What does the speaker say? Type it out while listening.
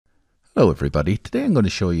Hello everybody, today I'm going to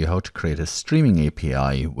show you how to create a streaming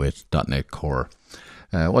API with .NET Core.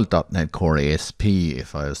 .NET Core ASP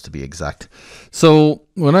if I was to be exact. So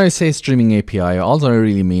when I say streaming API, all I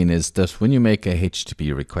really mean is that when you make a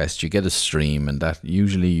HTTP request, you get a stream, and that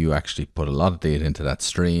usually you actually put a lot of data into that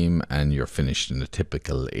stream and you're finished in a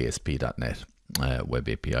typical ASP.NET web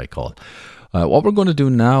API call. What we're going to do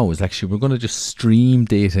now is actually we're going to just stream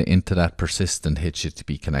data into that persistent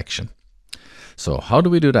HTTP connection. So how do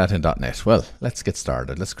we do that in .NET? Well, let's get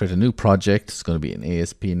started. Let's create a new project. It's going to be an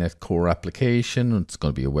ASP.NET Core application. It's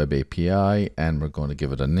going to be a web API, and we're going to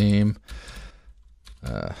give it a name,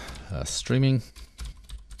 streaming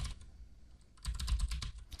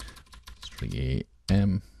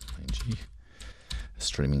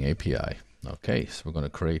API. Okay, so we're going to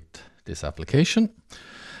create this application.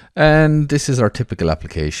 And this is our typical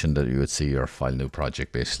application that you would see your file new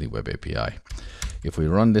project, basically web API. If we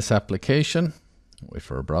run this application, wait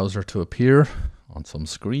for a browser to appear on some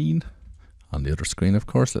screen, on the other screen, of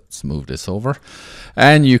course. Let's move this over.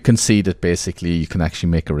 And you can see that basically you can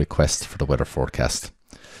actually make a request for the weather forecast.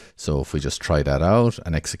 So if we just try that out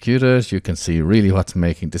and execute it, you can see really what's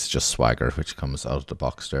making this is just Swagger, which comes out of the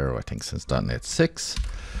box there, I think since .NET 6.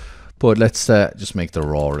 But let's just make the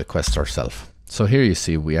raw request ourselves. So here you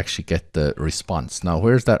see we actually get the response. Now,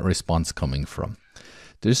 where's that response coming from?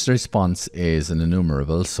 This response is an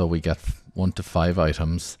enumerable, so we get 1 to 5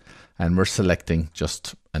 items, and we're selecting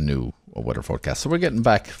just a new weather forecast. So we're getting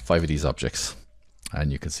back 5 of these objects,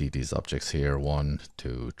 and you can see these objects here: 1,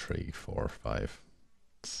 2, 3, 4, 5.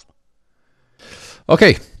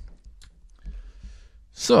 Okay,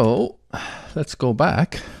 so let's go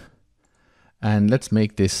back and let's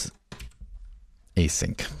make this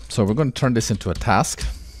async. So we're going to turn this into a task,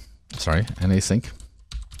 an async.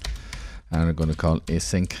 And we're going to call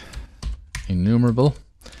async enumerable.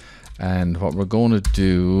 And what we're going to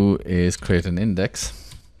do is create an index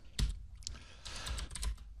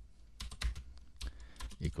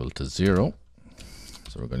equal to 0.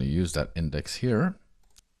 So we're going to use that index here.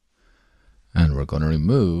 And we're going to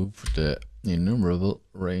remove the enumerable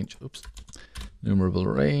range. Enumerable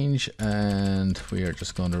range. And we are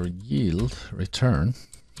just going to return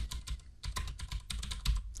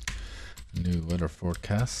new weather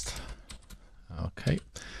forecast. Okay,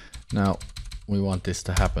 now we want this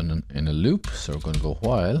to happen in a loop, so we're going to go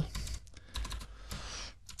while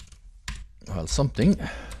something.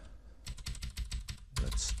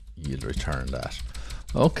 Let's yield return that.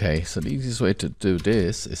 Okay, so the easiest way to do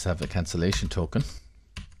this is have a cancellation token.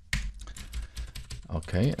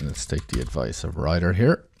 Okay, and let's take the advice of writer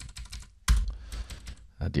here.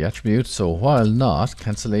 Add the attribute. So while not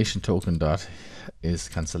cancellation token dot is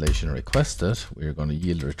cancellation requested, we're going to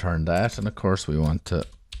yield return that, and of course we want to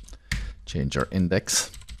change our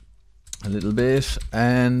index a little bit,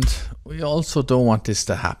 and we also don't want this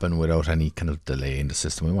to happen without any kind of delay in the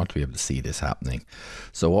system. We want to be able to see this happening.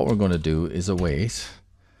 So what we're going to do is await,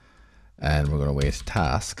 and we're going to wait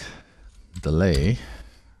task delay,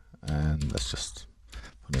 and let's just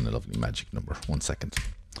put in a lovely magic number. 1 second.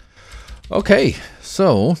 Okay,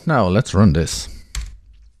 so now let's run this.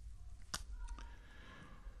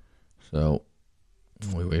 So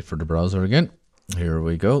we wait for the browser again. Here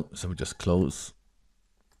we go. So we just close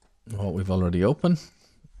what we've already opened.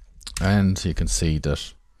 And you can see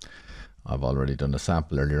that I've already done a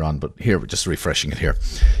sample earlier on, but here we're just refreshing it here.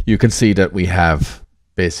 You can see that we have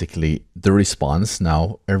basically the response.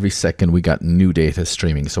 Now, every second we got new data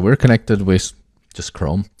streaming. So we're connected with just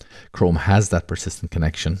Chrome. Chrome has that persistent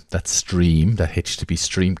connection, that stream, that HTTP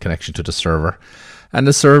stream connection to the server. And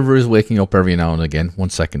the server is waking up every now and again, 1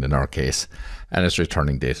 second in our case, and it's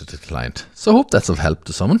returning data to the client. So I hope that's of help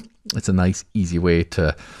to someone. It's a nice, easy way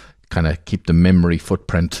to kind of keep the memory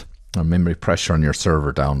footprint or memory pressure on your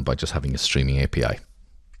server down by just having a streaming API.